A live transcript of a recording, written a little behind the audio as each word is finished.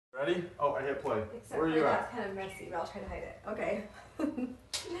Ready? Oh, I hit play. Except Where are you that's at? kind of messy, but I'll try to hide it. Okay.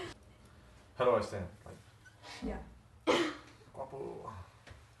 How do I stand? Like, Yeah.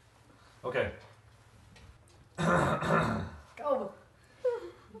 Okay. Go.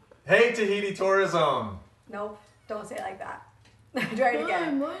 Hey, Tahiti tourism. Nope. Don't say it like that. Try it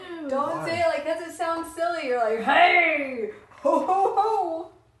again. Don't Why? say it like that. It sounds silly. You're like, hey, ho ho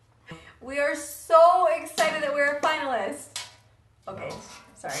ho. We are so excited that we're a finalist. Okay, No.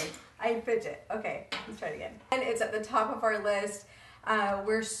 sorry. I fidget. Okay, let's try it again. And it's at the top of our list.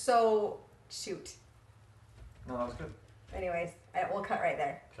 We're so shoot. No, that was good. Anyways, we'll cut right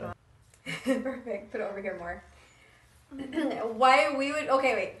there. Okay. Perfect. Put it over here more. Why we would,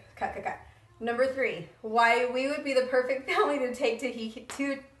 okay, wait. Cut. Number 3. Why we would be the perfect family to take Tahiti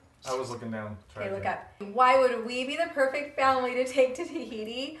to. I was looking down. Try Okay, it look again. up. Why would we be the perfect family to take to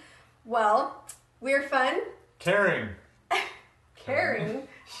Tahiti? Well, we're fun. Caring. Caring.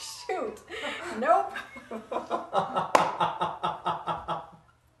 Shoot. Nope.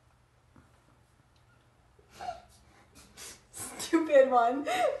 Stupid one.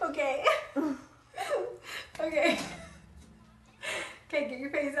 Okay. Okay. Okay, get your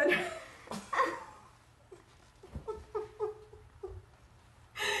face under.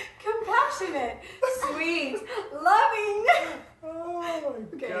 Compassionate, sweet, loving. Oh my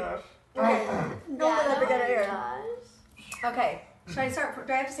Okay. gosh. Okay. Go Yeah, with that together here. gosh. Okay. Should I start?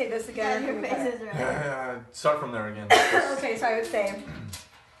 Do I have to say this Yeah, again? your face is red. Start from there again. Okay, so I would say.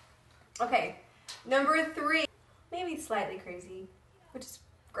 Okay. Number 3. Maybe slightly crazy, which is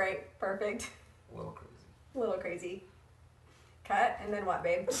great. Perfect. A little crazy. A little crazy. Cut, and then what,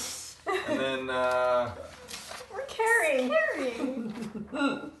 babe? And then, We're caring. Caring.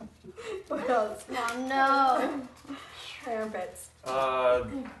 What else? Oh no. Armpits.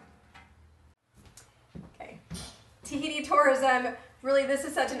 Okay. Tahiti tourism. Really, this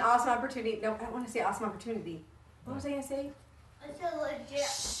is such an awesome opportunity. No, I don't want to say awesome opportunity. What was I going to say? It's a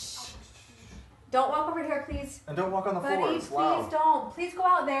legit. Don't walk over here, please. and don't walk on the floor. Buddy, It's please loud. don't. Please go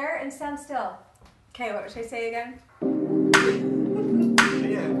out there and stand still. Okay, what should I say again?